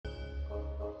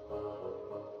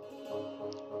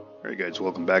Alright guys,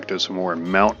 welcome back to some more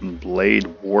Mountain Blade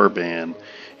Warband.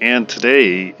 And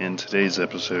today, in today's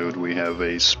episode, we have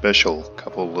a special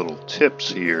couple little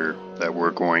tips here that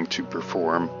we're going to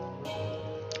perform.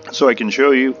 So I can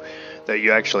show you that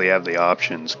you actually have the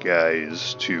options,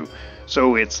 guys,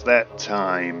 so it's that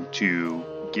time to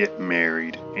get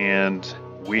married. And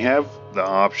we have the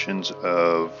options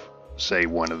of, say,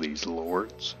 one of these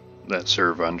lords that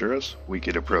serve under us. We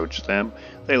could approach them.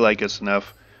 They like us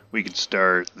enough. We could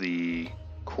start the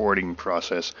courting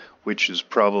process, which is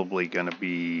probably going to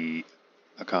be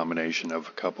a combination of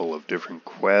a couple of different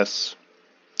quests,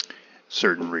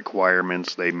 certain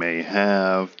requirements they may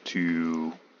have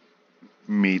to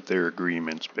meet their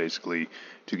agreements, basically,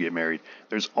 to get married.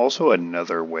 There's also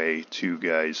another way too,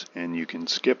 guys, and you can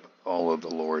skip all of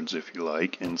the lords if you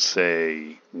like, and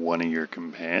say one of your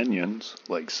companions,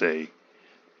 like say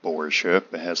Borsha,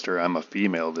 Behester. I'm a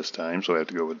female this time, so I have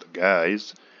to go with the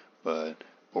guys. But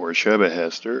Borsha,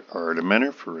 Behester,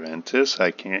 Artemener, Ferentis.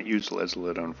 I can't use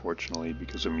Leslit, unfortunately,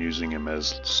 because I'm using him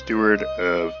as steward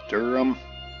of Durham,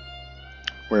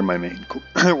 where my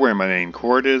main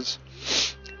court is.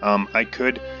 I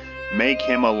could make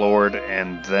him a lord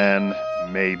and then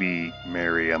maybe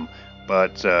marry him,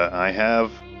 but I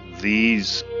have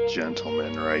these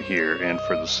gentlemen right here, and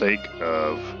for the sake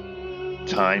of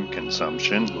time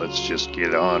consumption, let's just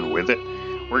get on with it.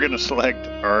 We're going to select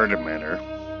Artemener.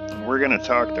 We're going to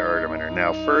talk to Artemener.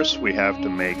 Now, first we have to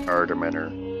make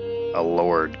Artemener a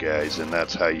lord, guys, and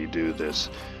that's how you do this.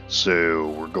 So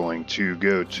we're going to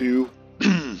go to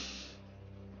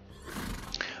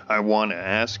I want to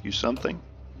ask you something,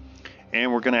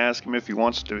 and we're going to ask him if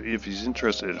he's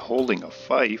interested in holding a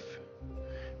fief.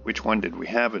 Which one did we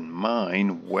have in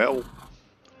mind? Well,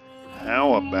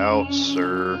 how about,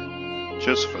 sir,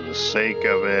 just for the sake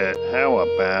of it, how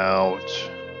about,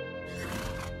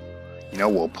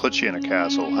 we'll put you in a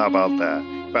castle. How about that?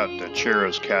 About the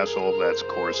Chero's castle. That's, of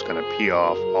course, going to pee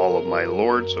off all of my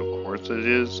lords. Of course it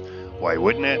is. Why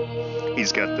wouldn't it?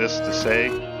 He's got this to say.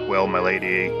 Well, my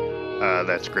lady,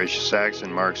 that's gracious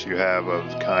Saxon marks you have of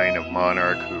the kind of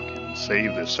monarch who can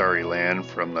save the sorry land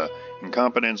from the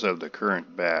incompetence of the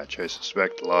current batch. I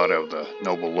suspect a lot of the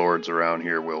noble lords around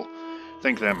here will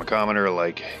think that a commoner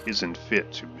isn't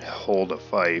fit to hold a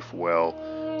fief. Well,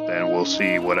 then we'll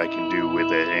see what I can do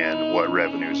with it and what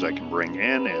revenues I can bring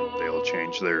in, and they'll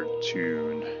change their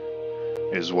tune,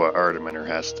 is what Artemener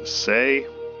has to say.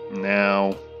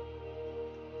 Now,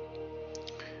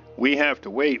 we have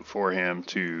to wait for him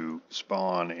to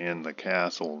spawn in the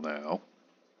castle now.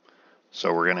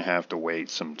 So we're going to have to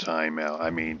wait some time out. I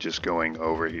mean, just going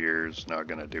over here is not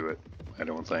going to do it, I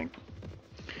don't think.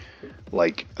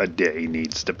 Like a day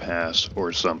needs to pass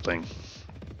or something.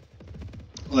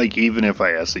 Like, even if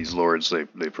I ask these lords,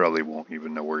 they probably won't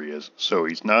even know where he is. So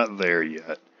he's not there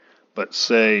yet. But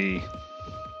say,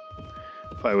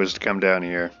 if I was to come down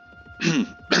here,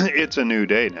 it's a new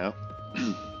day now.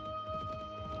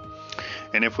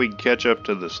 And if we catch up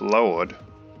to this lord,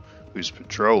 who's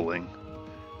patrolling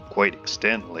quite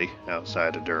extensively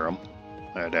outside of Durham,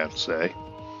 I'd have to say,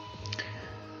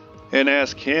 and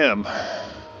ask him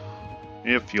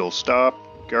if you'll stop,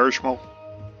 Garshmal.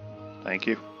 Thank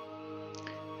you.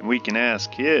 And we can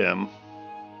ask him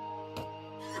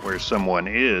where someone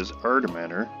is,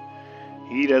 Artemener.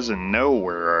 He doesn't know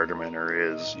where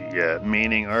Artemener is yet,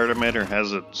 meaning Artemener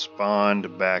hasn't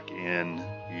spawned back in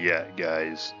yet,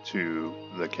 guys, to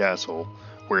the castle,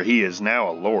 where he is now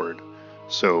a lord.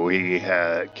 So he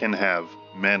can have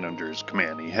men under his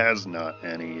command. He has not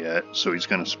any yet, so he's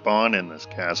going to spawn in this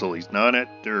castle. He's not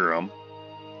at Durham.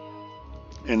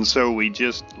 And so we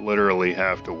just literally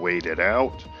have to wait it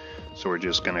out. So we're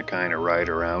just going to kind of ride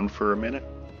around for a minute.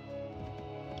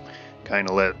 Kind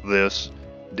of let this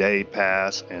day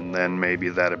pass, and then maybe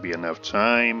that'll be enough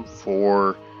time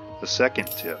for the second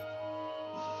tip.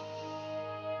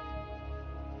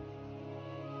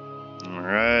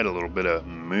 Alright, a little bit of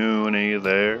moony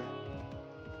there.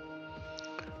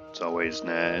 It's always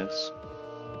nice.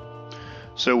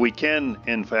 So we can,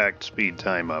 in fact, speed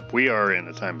time up. We are in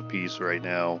a time of peace right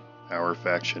now. Our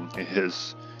faction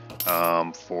is,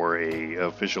 for a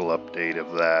official update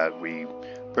of that, we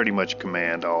pretty much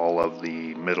command all of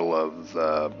the middle of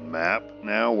the map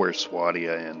now, where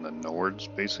Swadia and the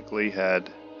Nords basically had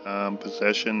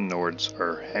possession. Nords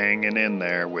are hanging in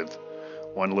there with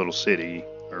one little city,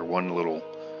 or one little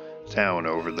town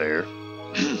over there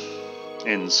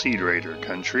in Seed Raider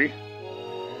country.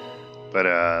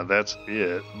 But that's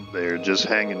it. They're just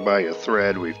hanging by a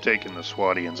thread. We've taken the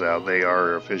Swadians out. They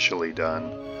are officially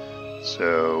done.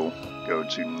 So go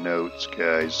to notes,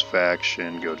 guys,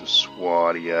 faction, go to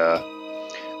Swadia.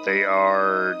 They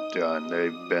are done.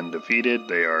 They've been defeated.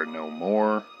 They are no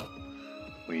more.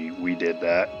 We did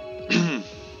that.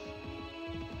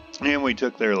 And we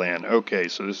took their land. Okay,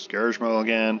 so this is Garishmo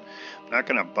again. I'm not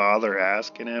going to bother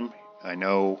asking him. I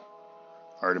know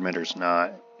Artemeter's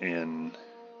not in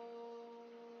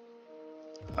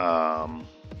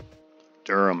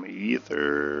Durham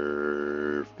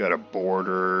either. Got a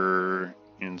border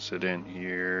incident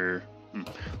here.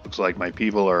 Looks like my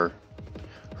people are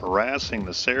harassing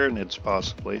the Saranids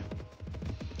possibly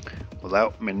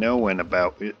without me knowing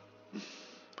about it.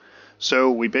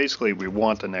 So we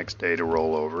want the next day to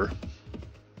roll over.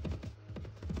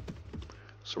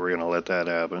 So we're going to let that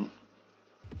happen.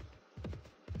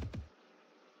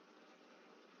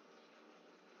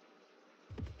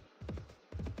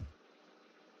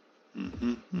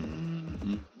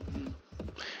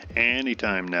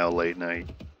 Anytime now, late night.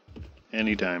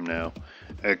 Anytime now.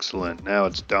 Excellent. Now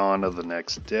it's dawn of the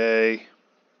next day.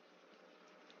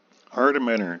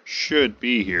 Artemeter should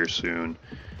be here soon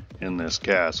in this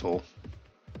castle.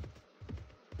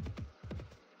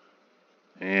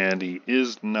 And he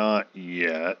is not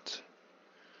yet.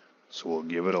 So we'll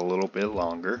give it a little bit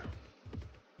longer.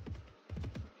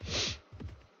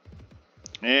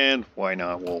 And why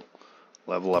not? We'll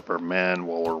level up our men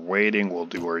while we're waiting. We'll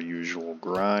do our usual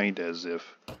grind as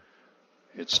if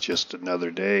it's just another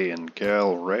day in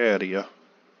Calradia.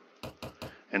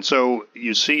 And so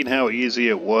you've seen how easy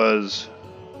it was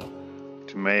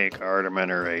to make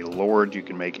Artemeter a lord. You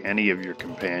can make any of your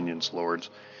companions lords.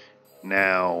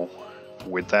 Now,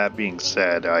 with that being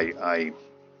said, I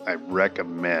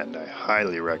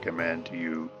highly recommend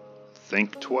you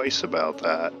think twice about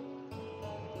that.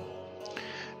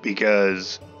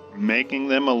 Because making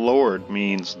them a lord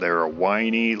means they're a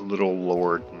whiny little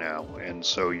lord now. And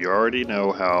so you already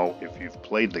know how, if you've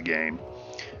played the game,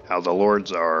 how the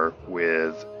lords are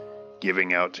with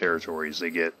giving out territories. They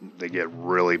get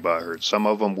really butthurt. Some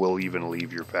of them will even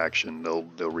leave your faction.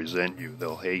 They'll resent you.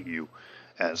 They'll hate you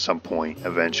at some point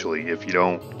eventually if you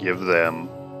don't give them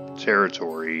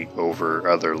territory over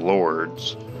other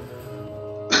lords.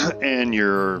 And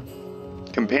your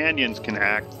companions can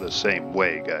act the same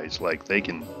way, guys. Like they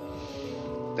can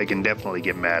definitely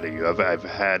get mad at you. I've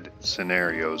had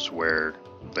scenarios where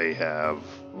they have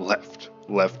left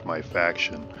my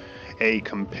faction. A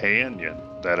companion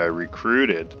that I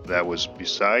recruited that was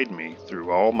beside me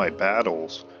through all my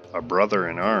battles, a brother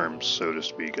in arms, so to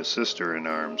speak, a sister in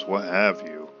arms, what have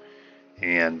you.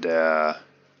 And they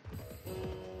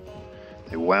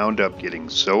wound up getting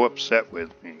so upset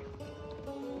with me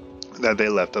that they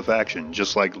left the faction,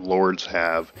 just like lords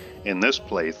have in this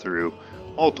playthrough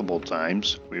multiple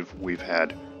times. We've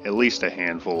had at least a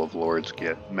handful of lords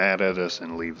get mad at us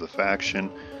and leave the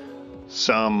faction.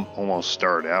 Some almost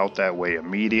start out that way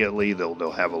immediately.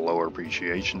 They'll have a lower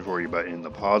appreciation for you, but in the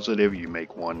positive, you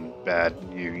make one bad,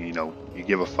 you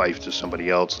give a fief to somebody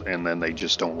else, and then they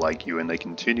just don't like you, and they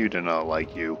continue to not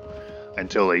like you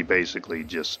until they basically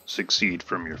just succeed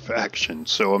from your faction.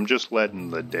 So I'm just letting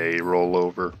the day roll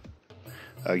over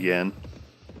again,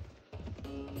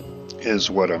 is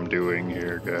what I'm doing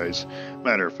here, guys.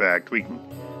 Matter of fact, we can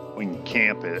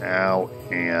camp it out,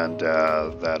 and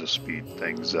that'll speed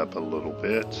things up a little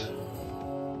bit.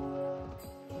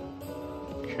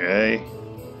 Okay,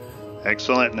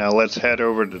 excellent. Now let's head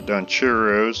over to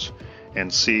Dunchuros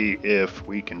and see if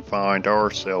we can find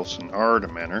ourselves an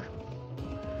Artemeter,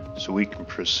 so we can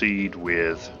proceed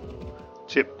with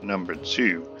tip number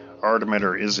 2.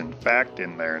 Artemeter is in fact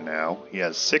in there now. He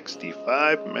has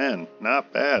 65 men.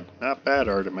 Not bad,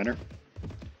 Artemeter.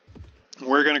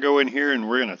 We're going to go in here and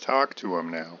we're going to talk to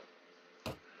him now.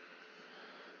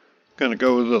 Going to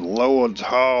go to the Lord's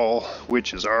Hall,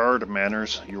 which is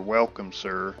Artemeter's. You're welcome,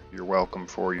 sir. You're welcome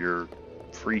for your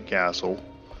free castle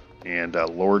and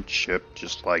lordship.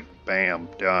 Just like, bam,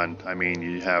 done. I mean,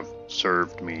 you have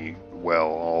served me well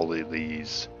all of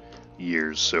these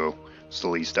years, so it's the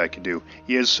least I could do.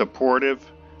 He is supportive,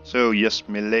 so yes,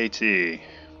 milady.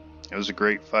 It was a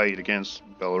great fight against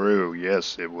Belarus.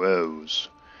 Yes, it was.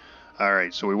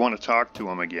 Alright, so we want to talk to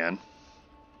him again,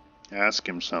 ask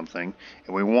him something,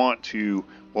 and we want to,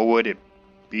 what would it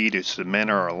be to cement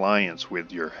our alliance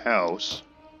with your house?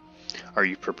 Are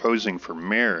you proposing for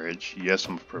marriage? Yes,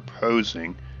 I'm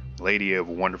proposing. Lady of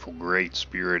a wonderful, great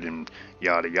spirit, and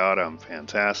yada yada, I'm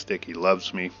fantastic, he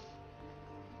loves me.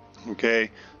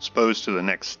 Okay, suppose to the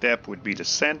next step would be to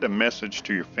send a message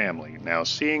to your family. Now,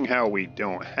 seeing how we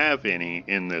don't have any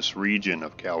in this region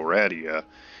of Calradia,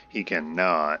 he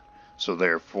cannot. So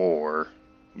therefore,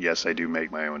 yes, I do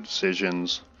make my own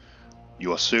decisions.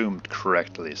 You assumed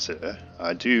correctly, sir.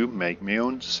 I do make my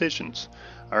own decisions.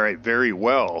 Alright, very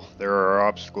well. There are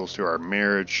obstacles to our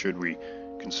marriage. Should we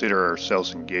consider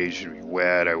ourselves engaged to be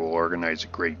wed, I will organize a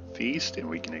great feast, and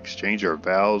we can exchange our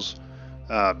vows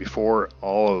before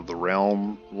all of the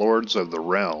lords of the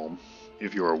realm,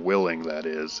 if you are willing, that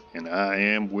is, and I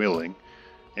am willing.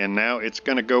 And now it's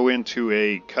going to go into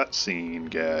a cutscene,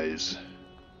 guys.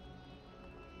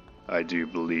 I do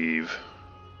believe.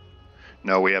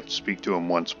 No, we have to speak to him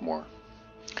once more.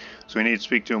 So we need to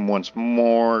speak to him once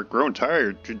more. Growing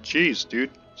tired. Jeez, dude.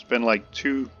 It's been like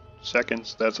 2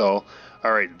 seconds. That's all.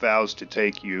 Alright, vows to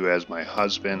take you as my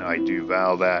husband. I do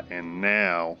vow that. And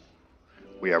now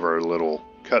we have our little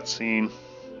cutscene.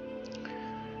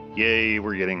 Yay,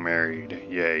 we're getting married.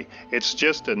 Yay. It's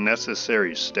just a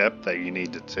necessary step that you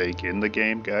need to take in the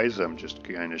game, guys. I'm just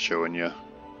kind of showing you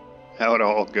how it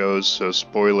all goes. So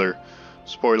spoiler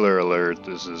alert,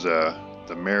 this is the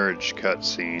marriage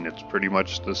cutscene. It's pretty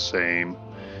much the same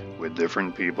with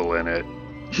different people in it,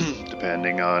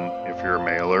 depending on if you're a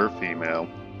male or female.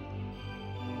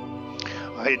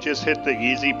 I just hit the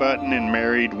easy button and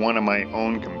married one of my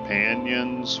own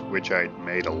companions, which I'd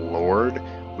made a lord.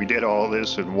 We did all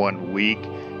this in 1 week,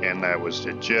 and that was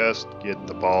to just get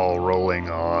the ball rolling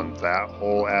on that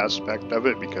whole aspect of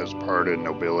it, because part of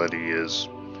nobility is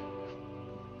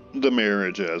the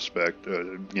marriage aspect,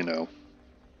 you know.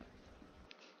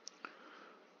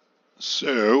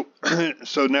 So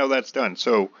now that's done.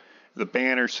 So the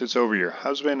banner sits over your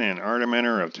husband and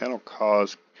Artimener of Tenel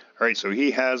Cause. Alright, so he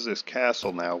has this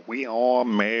castle now. We are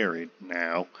married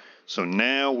now. So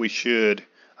now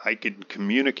I could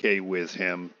communicate with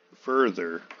him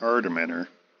further, Artimener,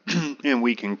 and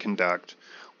we can conduct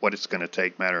what it's going to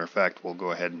take. Matter of fact, we'll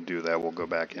go ahead and do that. We'll go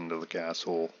back into the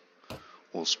castle.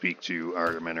 We'll speak to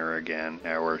Artimener again,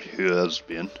 our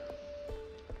husband.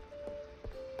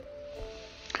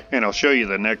 And I'll show you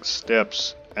the next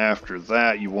steps after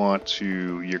that.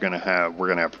 We're gonna have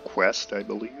a quest, I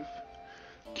believe.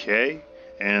 Okay,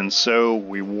 and so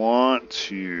we want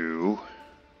to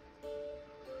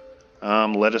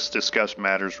let us discuss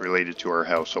matters related to our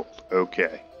household.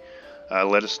 Okay,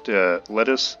 let us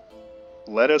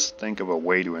think of a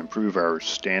way to improve our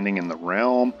standing in the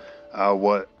realm.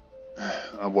 What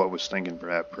was thinking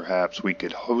perhaps we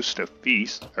could host a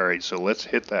feast. Alright, so let's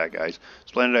hit that, guys.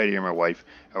 Splendid idea, my wife.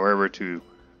 However, to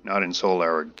not insult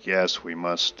our guests, we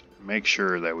must make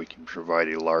sure that we can provide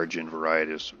a large and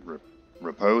varietous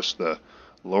repose. The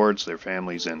lords, their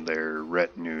families, and their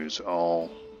retinues, all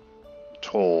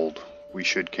told, we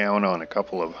should count on a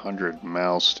couple of 100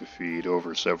 mouths to feed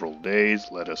over several days.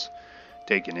 Let us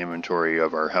take an inventory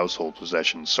of our household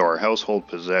possessions. So our household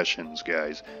possessions,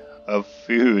 guys, of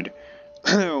food,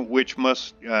 which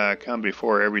must come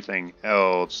before everything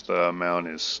else. The amount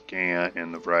is scant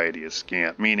and the variety is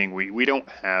scant, meaning we don't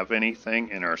have anything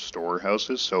in our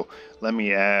storehouses. So let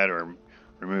me add or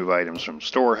remove items from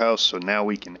storehouse. So now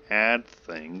we can add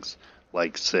things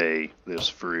like, say, this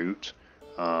fruit,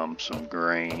 some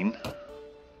grain.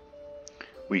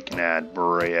 We can add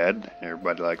bread.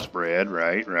 Everybody likes bread,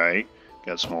 right?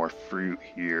 Got some more fruit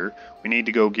here. We need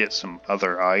to go get some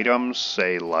other items,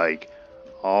 say like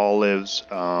olives,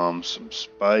 some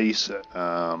spice,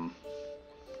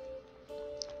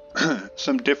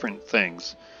 some different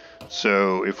things.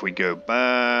 So if we go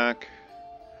back,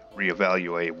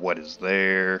 reevaluate what is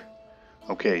there.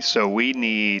 Okay, so we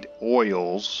need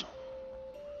oils,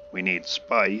 we need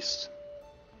spice,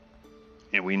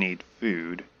 and we need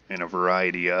food, and a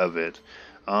variety of it.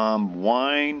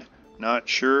 Wine, not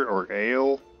sure, or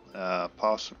ale,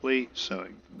 possibly. So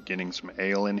getting some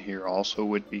ale in here also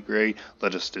would be great.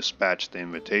 Let us dispatch the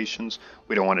invitations.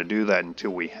 We don't want to do that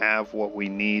until we have what we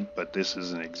need, but this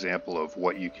is an example of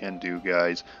what you can do,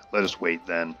 guys. Let us wait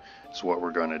then. Is what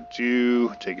we're going to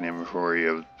do. Take an inventory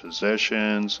of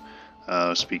possessions.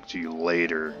 Speak to you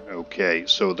later. Okay,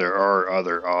 so there are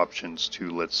other options too.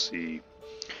 Let's see.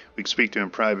 We can speak to him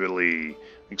privately.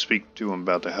 We can speak to him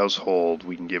about the household.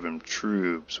 We can give him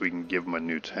troops. We can give him a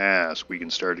new task. We can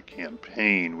start a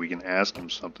campaign. We can ask him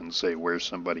something, say where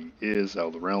somebody is, how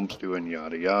the realm's doing,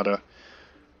 yada yada.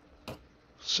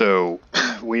 So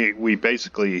we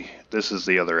basically, this is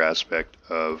the other aspect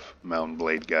of Mount &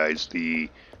 Blade, guys. The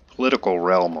political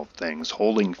realm of things,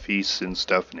 holding feasts and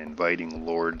stuff and inviting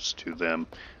lords to them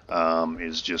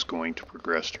is just going to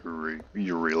progress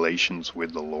your relations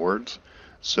with the lords.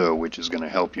 So, which is going to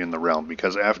help you in the realm,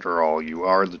 because after all, you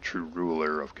are the true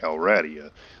ruler of Calradia,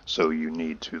 so you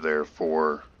need to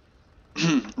therefore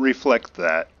reflect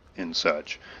that and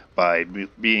such by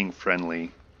being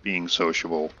friendly, being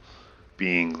sociable,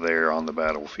 being there on the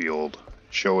battlefield,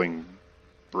 showing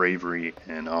bravery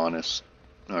and honor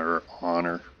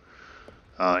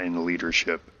in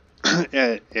leadership,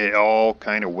 it all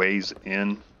kind of weighs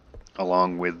in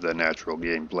along with the natural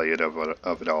gameplay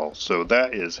of it all. So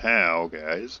that is how,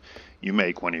 guys, you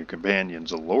make one of your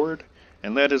companions a lord,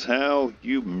 and that is how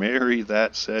you marry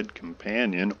that said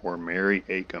companion, or marry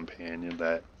a companion,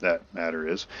 that matter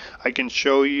is. I can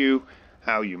show you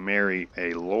how you marry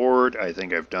a lord. I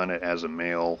think I've done it as a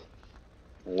male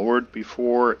lord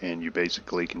before, and you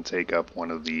basically can take up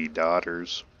one of the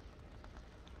daughters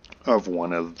of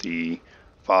one of the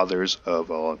fathers of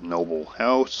a noble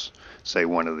house, say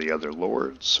one of the other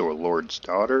lords, so a lord's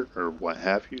daughter, or what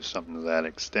have you, something to that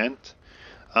extent.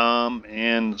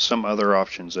 And some other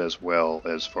options as well,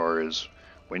 as far as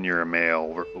when you're a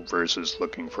male versus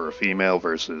looking for a female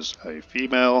versus a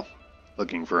female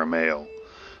looking for a male.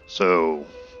 So,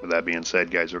 with that being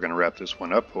said, guys, we're going to wrap this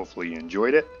one up. Hopefully you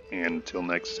enjoyed it, and until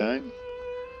next time,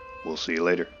 we'll see you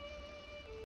later.